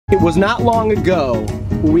It was not long ago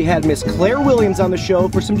where we had Miss Claire Williams on the show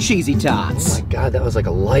for some cheesy tots. Oh my God, that was like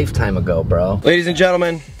a lifetime ago, bro. Ladies and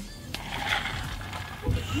gentlemen,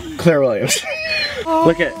 Claire Williams.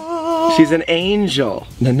 Look at, she's an angel.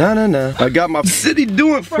 Na-na-na-na. I got my city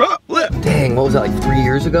doing front flip. Dang, what was that, like 3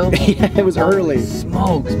 years ago? Yeah, it was early.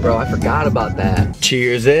 Smokes, bro, I forgot about that.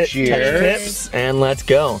 Cheers it. Cheers. Tips, and let's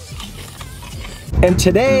go. And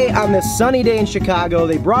today, on this sunny day in Chicago,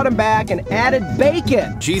 they brought him back and added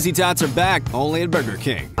bacon. Cheesy Tots are back, only at Burger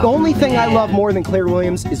King. The only thing I love more than Claire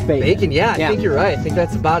Williams is bacon. Bacon, yeah, I think you're right. I think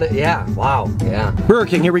that's about it, yeah. Wow, yeah. Burger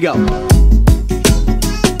King, here we go.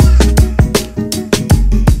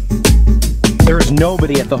 There is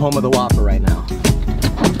nobody at the home of the Whopper right now.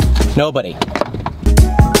 Nobody.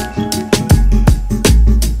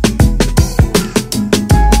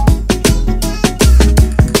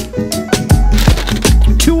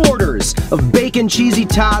 Of Bacon Cheesy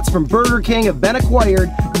Tots from Burger King have been acquired.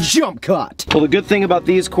 Jump cut. Well, the good thing about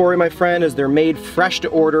these, Corey, my friend, is they're made fresh to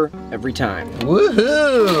order every time.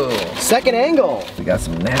 Woohoo! Second angle. We got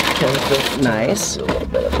some napkins. Nice. A little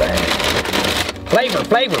bit of that. Flavor,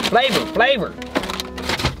 flavor, flavor, flavor.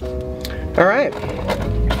 All right.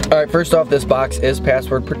 All right, first off, this box is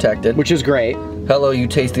password protected. Which is great. Hello, you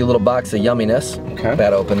tasty little box of yumminess. Okay.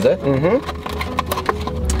 That opens it. Mm-hmm.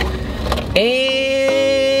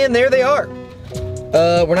 And there they are.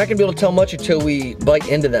 We're not gonna be able to tell much until we bite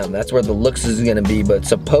into them. That's where the looks is gonna be, but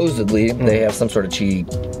supposedly they have some sort of cheesy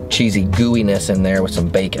gooiness in there with some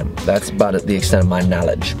bacon. That's about the extent of my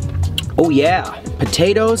knowledge. Oh yeah,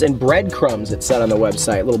 potatoes and breadcrumbs, it said on the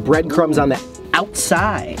website. Little breadcrumbs on the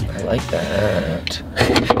outside. I like that.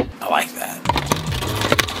 I like that.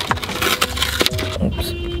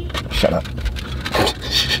 Oops, shut up.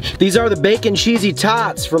 These are the Bacon Cheesy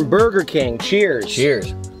Tots from Burger King. Cheers.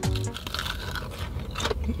 Cheers.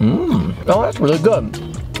 Mmm, oh, that's really good.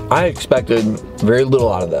 I expected very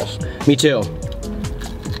little out of this. Me too.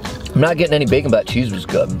 I'm not getting any bacon, but that cheese was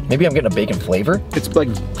good. Maybe I'm getting a bacon flavor. It's like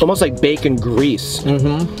almost like bacon grease.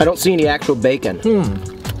 Mm-hmm. I don't see any actual bacon.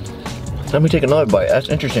 Let me take another bite. That's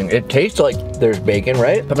interesting. It tastes like there's bacon,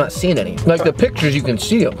 right? But I'm not seeing any. Like the pictures, you can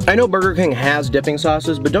see them. I know Burger King has dipping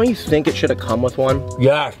sauces, but don't you think it should have come with one?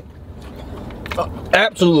 Yeah.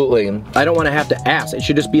 Absolutely. I don't want to have to ask. It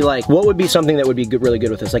should just be like, what would be something that would be good, really good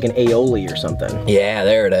with this? Like an aioli or something. Yeah,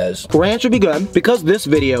 there it is. Ranch would be good. Because this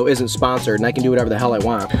video isn't sponsored and I can do whatever the hell I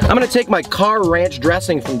want, I'm going to take my car ranch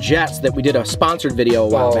dressing from Jets that we did a sponsored video a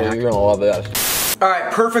while back. You're going to love this. All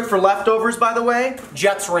right, perfect for leftovers, by the way.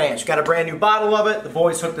 Jets Ranch. Got a brand new bottle of it. The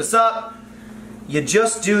boys hooked us up. You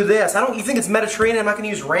just do this. You think it's Mediterranean? I'm not going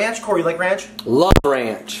to use ranch. Corey, you like ranch? Love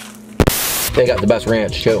ranch. They got the best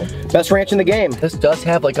ranch, too. Best ranch in the game. This does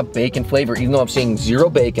have like a bacon flavor, even though I'm seeing zero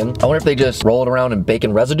bacon. I wonder if they just roll it around in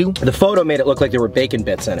bacon residue. The photo made it look like there were bacon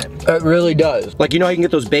bits in it. It really does. Like, you know how you can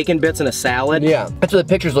get those bacon bits in a salad? Yeah, that's what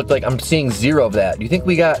the pictures look like. I'm seeing zero of that. Do you think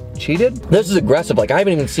we got cheated? This is aggressive. Like, I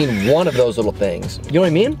haven't even seen one of those little things. You know what I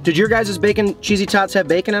mean? Did your guys' Bacon Cheesy Tots have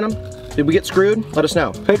bacon in them? Did we get screwed? Let us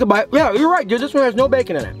know. Take a bite. Yeah, you're right, dude. This one has no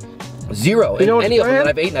bacon in it. Zero. You know in any of them that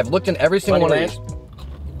I've eaten. I've looked in every single one of these.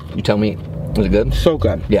 You tell me. Was it good? So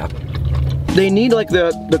good. Yeah. They need like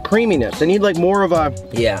the creaminess. They need like more of a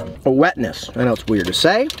wetness. I know it's weird to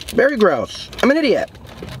say. Very gross. I'm an idiot.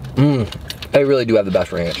 They really do have the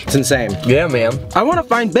best ranch. It's insane. Yeah, man. I want to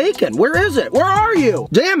find bacon. Where is it? Where are you?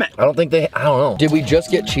 Damn it. I don't think I don't know. Did we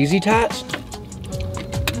just get cheesy tots?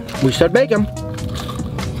 We said bacon.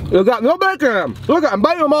 You got no bacon in them. Look at, I'm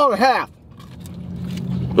biting them all in half.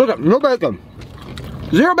 Look at, no bacon.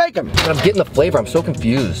 Zero bacon. I'm getting the flavor. I'm so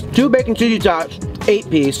confused. 2 Bacon Cheesy Tots,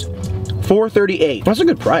 8-piece, $4.38. That's a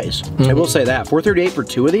good price. I will say that. $4.38 for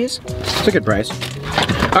 2 of these? That's a good price.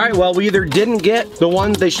 All right, well, we either didn't get the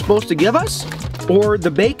ones they're supposed to give us, or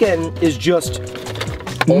the bacon is just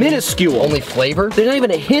minuscule. Only flavor? There's not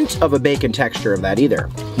even a hint of a bacon texture of that either.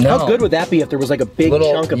 No. How good would that be if there was like a big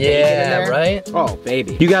chunk of bacon in there? Right? Oh,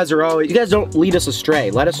 baby. You guys don't lead us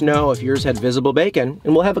astray. Let us know if yours had visible bacon,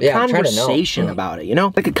 and we'll have a conversation about it, you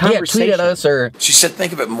know? Like a conversation. Yeah, tweet at us or... She said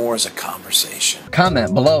think of it more as a conversation.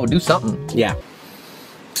 Comment below, do something. Yeah.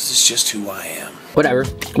 This is just who I am. Whatever.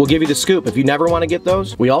 We'll give you the scoop. If you never want to get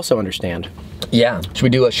those, we also understand. Yeah. Should we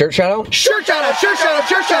do a shirt shout out? Shirt shout out! Shirt shout out!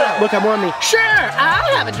 Shirt shout out! Look, I'm wearing the sure,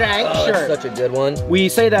 I'll have a drink shirt. That's such a good one. We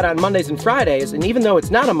say that on Mondays and Fridays, and even though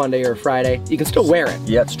it's not a Monday or a Friday, you can still wear it.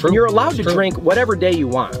 Yeah, it's true. And you're allowed to drink whatever day you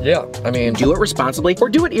want. Yeah, I mean... Do it responsibly or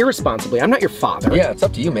do it irresponsibly. I'm not your father. Yeah, it's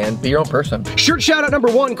up to you, man. Be your own person. Shirt shout out number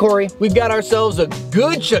 1, Corey. We've got ourselves a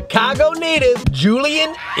good Chicago native,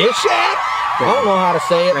 Julian Ishak. I don't know how to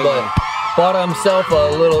say it, but Bought himself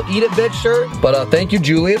a little Eat It Bitch shirt. But thank you,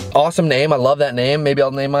 Julia. Awesome name. I love that name. Maybe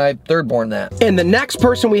I'll name my third born that. And the next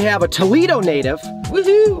person we have, a Toledo native.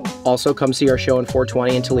 Woohoo! Also, come see our show in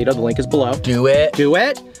 420 in Toledo. The link is below. Do it. Do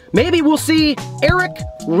it. Maybe we'll see Eric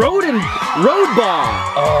Rodenbaugh.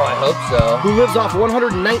 Oh, I hope so. Who lives off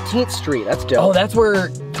 119th Street. That's dope. Oh, that's where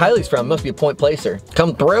Kylie's from. Must be a point placer.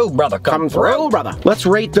 Come through, brother. Come through, brother. Let's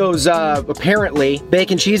rate those, apparently,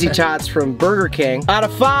 Bacon Cheesy Tots from Burger King. Out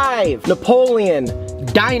of 5, Napoleon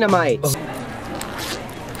Dynamite.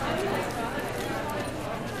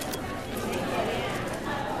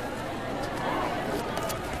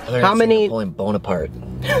 How many? Napoleon Bonaparte.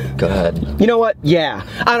 Go ahead. You know what? Yeah.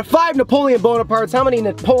 Out of 5 Napoleon Bonapartes, how many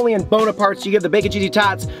Napoleon Bonapartes do you give the Bacon Cheesy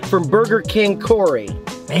Tots from Burger King Corey?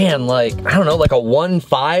 Man, like, I don't know, like a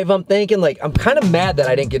 1.5, I'm thinking. Like, I'm kind of mad that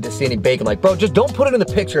I didn't get to see any bacon. Like, bro, just don't put it in the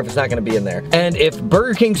picture if it's not gonna be in there. And if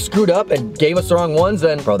Burger King screwed up and gave us the wrong ones,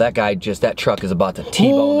 then, bro, that truck is about to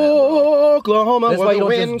T-bone that. Oklahoma, that's where the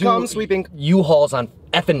wind comes sweeping. U-Hauls on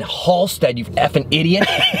effing Halstead, you effing idiot.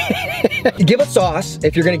 Give us sauce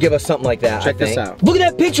if you're gonna give us something like that. Check this out. Look at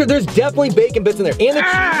that picture. There's definitely bacon bits in there. And the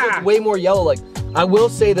cheese is way more yellow. Like, I will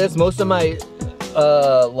say this, most of my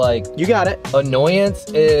like, you got it, annoyance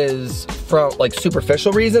is from like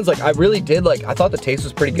superficial reasons. Like, I really did, like, I thought the taste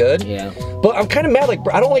was pretty good. Yeah. But I'm kind of mad, like,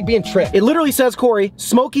 bro, I don't like being tricked. It literally says, Corey,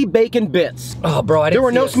 smoky bacon bits. Oh, bro, there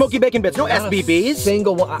were no smoky bacon bits, no SBBs.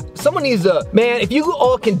 Single one. Someone needs to, man, if you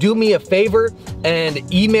all can do me a favor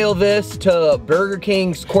and email this to Burger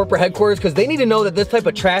King's corporate headquarters, because they need to know that this type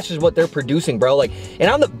of trash is what they're producing, bro. Like, and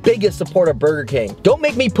I'm the biggest supporter of Burger King. Don't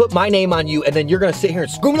make me put my name on you and then you're gonna sit here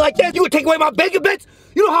and screw me like that. You would take away my bacon bits?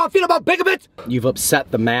 You know how I feel about bacon bits? You've upset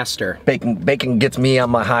the master. Bacon gets me on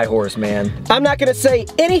my high horse, man. I'm not gonna say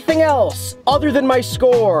anything else other than my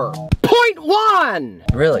score. 0.1!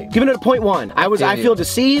 Really? Giving it a 0.1. I feel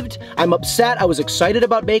deceived. I'm upset. I was excited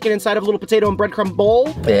about bacon inside of a little potato and breadcrumb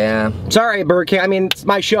bowl. Yeah. Sorry, Burger King. I mean, it's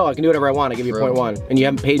my show. I can do whatever I want. I give you a 0.1. And you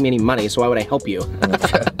haven't paid me any money, so why would I help you?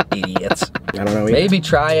 Idiots. I don't know either. Maybe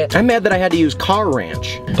try it. I'm mad that I had to use Car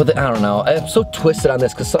Ranch. But I don't know. I'm so twisted on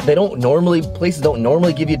this because they don't normally, places don't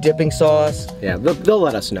normally give you dipping sauce. Yeah, they'll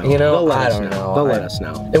let us know. You know, I don't know. They'll let us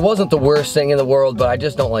know. It wasn't the worst thing in the world, but I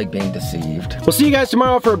just don't like being deceived. We'll see you guys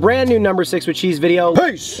tomorrow for a brand new number 6 with cheese video.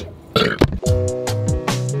 Peace!